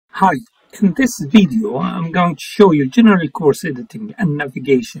Hi, in this video I'm going to show you General Course Editing and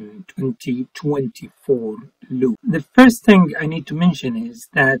Navigation 2024 loop. The first thing I need to mention is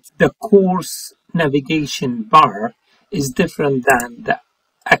that the course navigation bar is different than the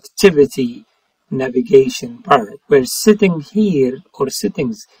activity navigation bar, where sitting here or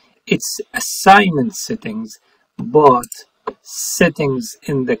settings, it's assignment settings, but settings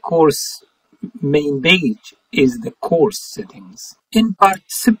in the course main page is the course settings. In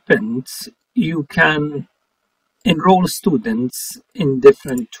participants, you can enroll students in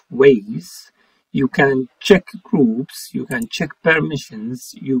different ways. You can check groups, you can check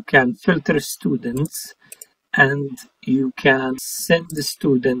permissions, you can filter students, and you can send the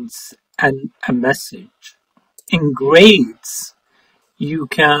students a message. In grades, you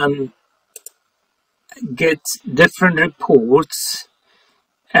can get different reports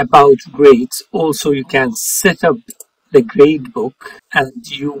about grades. Also, you can set up the grade book and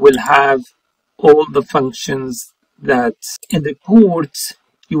you will have all the functions that in reports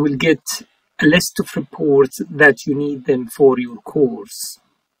you will get a list of reports that you need them for your course.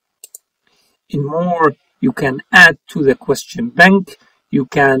 In more, you can add to the question bank, you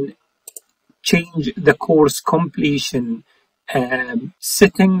can change the course completion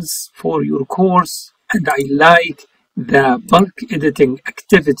settings for your course, and I like the bulk editing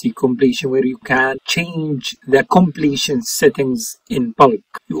activity completion, where you can change the completion settings in bulk.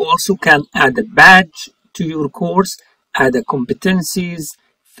 You also can add a badge to your course, add a competencies,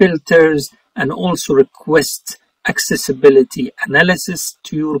 filters, and also request accessibility analysis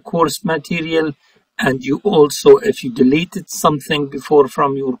to your course material. And you also, if you deleted something before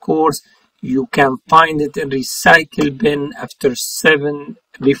from your course, you can find it in recycle bin after 7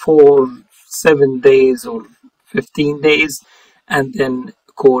 days or 15 days, and then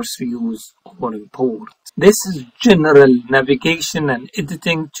course views or import. This is general navigation and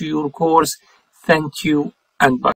editing to your course. Thank you and bye.